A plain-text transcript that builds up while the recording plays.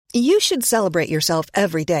You should celebrate yourself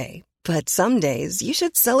every day, but some days you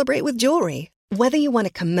should celebrate with jewelry. Whether you want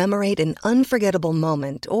to commemorate an unforgettable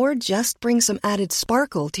moment or just bring some added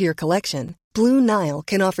sparkle to your collection, Blue Nile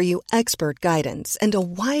can offer you expert guidance and a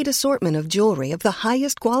wide assortment of jewelry of the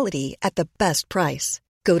highest quality at the best price.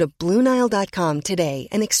 Go to BlueNile.com today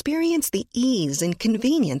and experience the ease and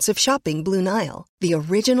convenience of shopping Blue Nile, the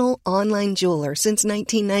original online jeweler since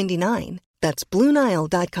 1999. That's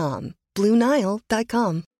BlueNile.com.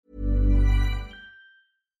 BlueNile.com.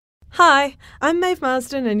 Hi, I'm Maeve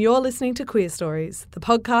Marsden and you're listening to Queer Stories, the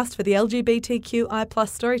podcast for the LGBTQI+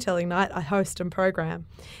 storytelling night I host and program.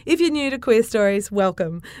 If you're new to Queer Stories,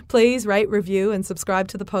 welcome. Please rate, review and subscribe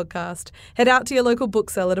to the podcast. Head out to your local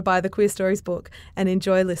bookseller to buy the Queer Stories book and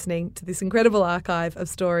enjoy listening to this incredible archive of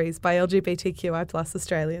stories by LGBTQI+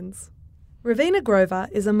 Australians. Raveena Grover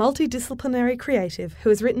is a multidisciplinary creative who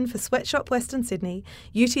has written for Sweatshop Western Sydney,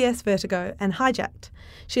 UTS Vertigo and Hijacked.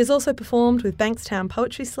 She has also performed with Bankstown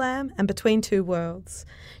Poetry Slam and Between Two Worlds.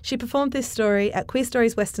 She performed this story at Queer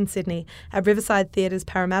Stories Western Sydney at Riverside Theatre's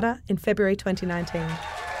Parramatta in February 2019.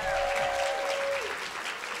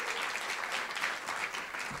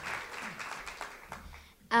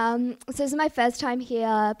 So this is my first time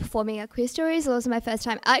here performing at Queer Stories. Also my first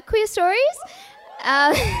time at Queer Stories.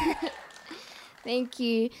 Thank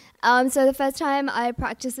you. So the first time I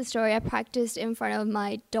practiced the story, I practiced in front of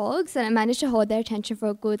my dogs and I managed to hold their attention for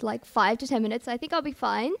a good 5 to 10 minutes. So I think I'll be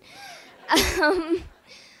fine. So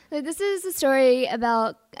this is a story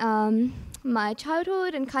about my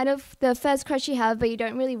childhood and kind of the first crush you have, but you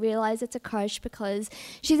don't really realise it's a crush because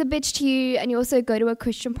she's a bitch to you, and you also go to a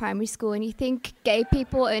Christian primary school and you think gay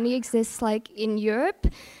people only exist in Europe.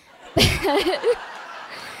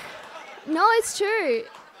 No, it's true.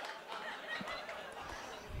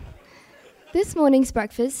 This morning's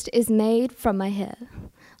breakfast is made from my hair.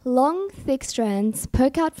 Long, thick strands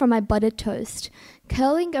poke out from my buttered toast,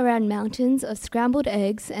 curling around mountains of scrambled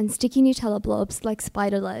eggs and sticky Nutella blobs like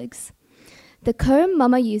spider legs. The comb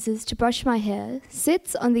Mama uses to brush my hair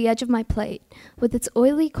sits on the edge of my plate with its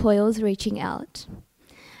oily coils reaching out.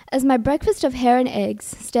 As my breakfast of hair and eggs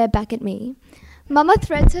stare back at me, Mama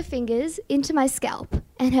threads her fingers into my scalp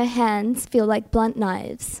and her hands feel like blunt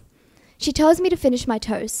knives. She tells me to finish my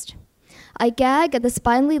toast. I gag at the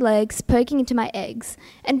spindly legs poking into my eggs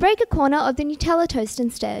and break a corner of the Nutella toast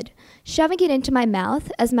instead, shoving it into my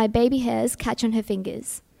mouth as my baby hairs catch on her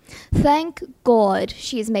fingers. Thank God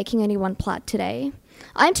she is making only one plait today.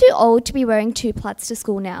 I'm too old to be wearing 2 plaits to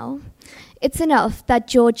school now. It's enough that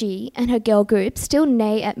Georgie and her girl group still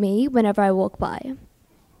neigh at me whenever I walk by.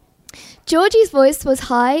 Georgie's voice was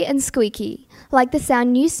high and squeaky, like the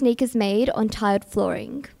sound new sneakers made on tired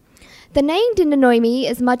flooring. The neighing didn't annoy me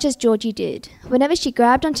as much as Georgie did, whenever she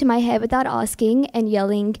grabbed onto my hair without asking and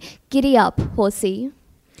yelling, "Giddy up, horsey."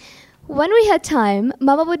 When we had time,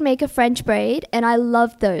 Mama would make a French braid, and I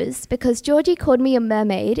loved those because Georgie called me a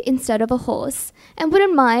mermaid instead of a horse and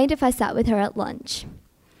wouldn't mind if I sat with her at lunch.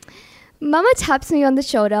 Mama taps me on the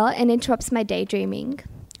shoulder and interrupts my daydreaming.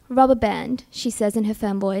 "Rubber band," she says in her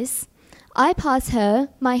firm voice. I pass her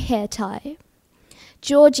my hair tie.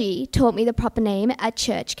 Georgie taught me the proper name at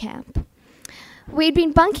church camp. We'd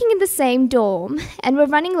been bunking in the same dorm and were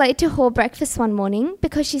running late to hall breakfast one morning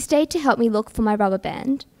because she stayed to help me look for my rubber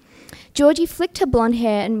band. Georgie flicked her blonde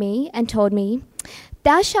hair at me and told me,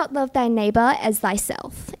 "Thou shalt love thy neighbour as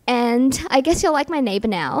thyself." And I guess you're like my neighbour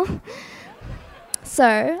now.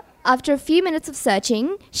 So, after a few minutes of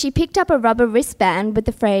searching, she picked up a rubber wristband with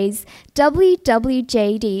the phrase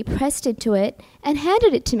WWJD pressed into it and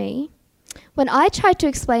handed it to me. When I tried to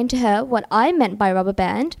explain to her what I meant by rubber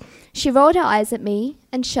band, she rolled her eyes at me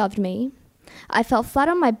and shoved me. I fell flat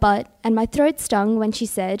on my butt and my throat stung when she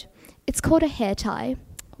said, "It's called a hair tie."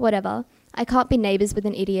 Whatever, I can't be neighbours with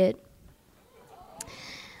an idiot.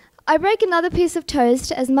 I break another piece of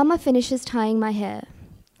toast as Mama finishes tying my hair.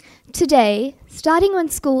 Today, starting when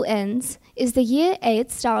school ends, is the Year 8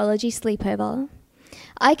 Starology sleepover.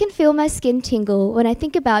 I can feel my skin tingle when I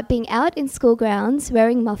think about being out in school grounds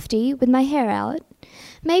wearing mufti with my hair out.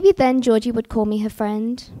 Maybe then Georgie would call me her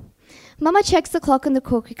friend. Mama checks the clock in the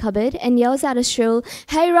cookery cupboard and yells out a shrill,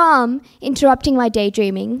 "Hey Ram," interrupting my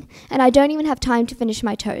daydreaming, and I don't even have time to finish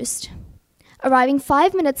my toast. Arriving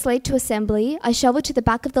 5 minutes late to assembly, I shovel to the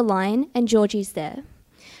back of the line and Georgie's there.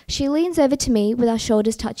 She leans over to me with our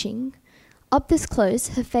shoulders touching. Up this close,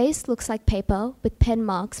 her face looks like paper with pen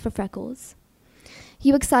marks for freckles.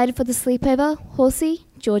 "You excited for the sleepover, horsey?"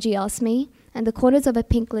 Georgie asks me, and the corners of her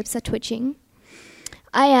pink lips are twitching.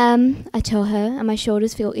 "I am," I tell her, and my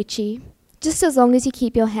shoulders feel itchy. "Just as long as you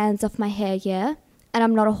keep your hands off my hair, yeah? And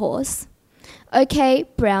I'm not a horse." "Okay,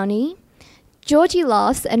 brownie." Georgie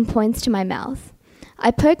laughs and points to my mouth.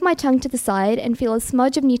 I poke my tongue to the side and feel a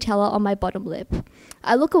smudge of Nutella on my bottom lip.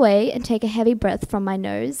 I look away and take a heavy breath from my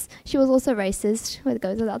nose. She was also racist, it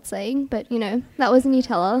goes without saying, but that was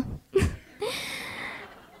Nutella.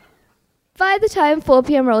 By the time 4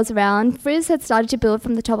 p.m. rolls around, Frizz had started to build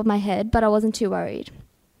from the top of my head, but I wasn't too worried.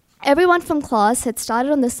 Everyone from class had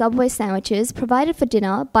started on the Subway sandwiches provided for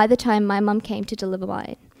dinner by the time my mum came to deliver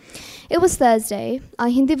mine. It was Thursday, our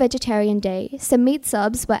Hindu vegetarian day, so meat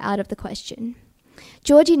subs were out of the question.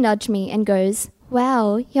 Georgie nudged me and goes,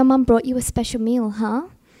 "Wow, your mum brought you a special meal, huh?"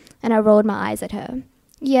 And I rolled my eyes at her.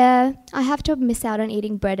 "Yeah, I have to miss out on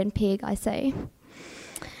eating bread and pig," I say.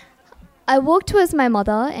 I walk towards my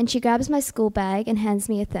mother and she grabs my school bag and hands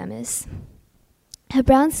me a thermos. Her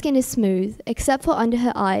brown skin is smooth, except for under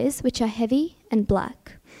her eyes, which are heavy and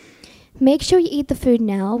black. "Make sure you eat the food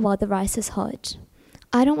now while the rice is hot.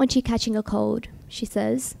 I don't want you catching a cold," she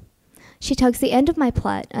says. She tugs the end of my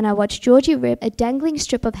plait and I watch Georgie rip a dangling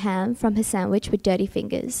strip of ham from her sandwich with dirty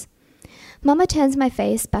fingers. Mama turns my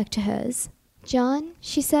face back to hers. "John,"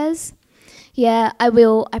 she says. "Yeah, I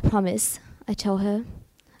will, I promise," I tell her.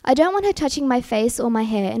 I don't want her touching my face or my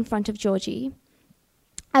hair in front of Georgie.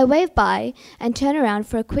 I wave by and turn around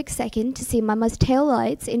for a quick second to see Mama's tail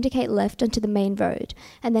lights indicate left onto the main road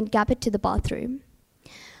and then gap it to the bathroom.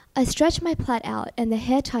 I stretch my plait out and the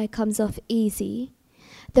hair tie comes off easy.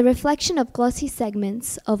 The reflection of glossy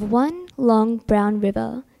segments of one long brown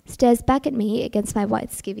river stares back at me against my white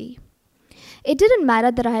skivvy. It didn't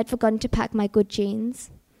matter that I had forgotten to pack my good jeans.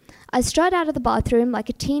 I strut out of the bathroom like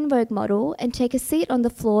a Teen Vogue model and take a seat on the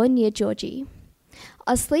floor near Georgie.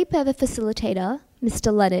 Our sleepover facilitator,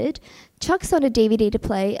 Mr. Leonard, chucks on a DVD to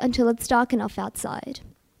play until it's dark enough outside.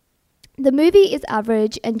 The movie is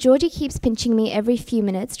average and Georgie keeps pinching me every few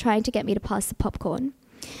minutes trying to get me to pass the popcorn.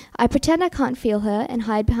 I pretend I can't feel her and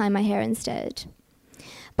hide behind my hair instead.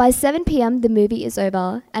 By 7 p.m. the movie is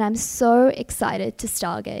over and I'm so excited to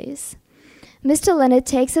stargaze. Mr. Leonard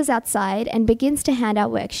takes us outside and begins to hand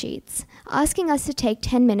out worksheets, asking us to take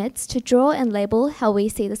 10 minutes to draw and label how we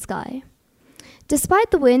see the sky.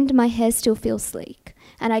 Despite the wind, my hair still feels sleek,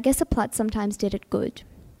 and I guess a plait sometimes did it good.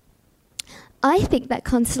 "I think that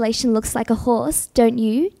constellation looks like a horse, don't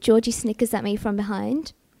you?" Georgie snickers at me from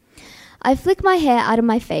behind. I flick my hair out of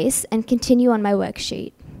my face and continue on my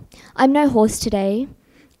worksheet. I'm no horse today.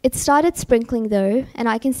 It started sprinkling though, and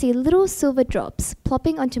I can see little silver drops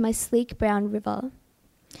plopping onto my sleek brown river.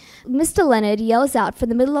 Mr. Leonard yells out from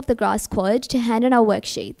the middle of the grass quad to hand in our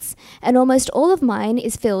worksheets, and almost all of mine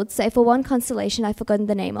is filled save for one constellation I've forgotten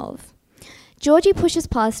the name of. Georgie pushes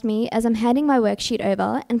past me as I'm handing my worksheet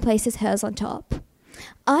over and places hers on top.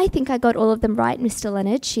 "I think I got all of them right, Mr.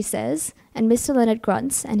 Leonard," she says, and Mr. Leonard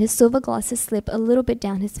grunts and his silver glasses slip a little bit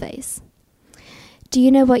down his face. "Do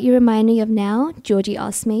you know what you remind me of now?" Georgie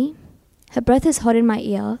asks me. Her breath is hot in my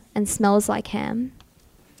ear and smells like ham.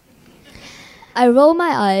 I roll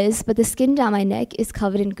my eyes, but the skin down my neck is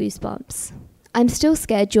covered in goosebumps. I'm still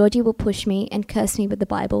scared Georgie will push me and curse me with the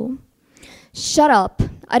Bible. "Shut up.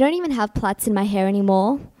 I don't even have plaits in my hair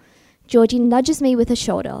anymore." Georgie nudges me with her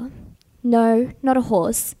shoulder. "No, not a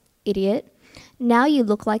horse, idiot. Now you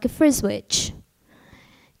look like a Frizz witch."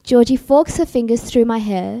 Georgie forks her fingers through my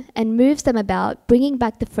hair and moves them about, bringing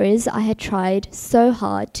back the frizz I had tried so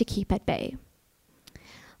hard to keep at bay.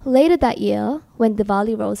 Later that year, when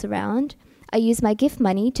Diwali rolls around, I use my gift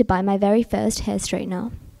money to buy my very first hair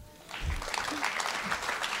straightener.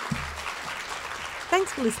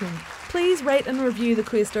 Thanks for listening. Please rate and review the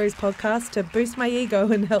Queer Stories podcast to boost my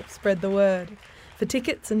ego and help spread the word. For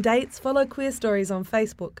tickets and dates, follow Queer Stories on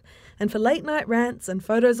Facebook. And for late night rants and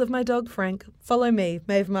photos of my dog Frank, follow me,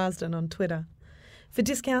 Maeve Marsden, on Twitter. For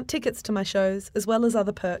discount tickets to my shows, as well as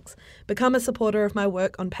other perks, become a supporter of my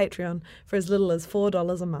work on Patreon for as little as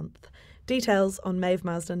 $4 a month. Details on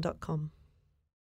maevemarsden.com.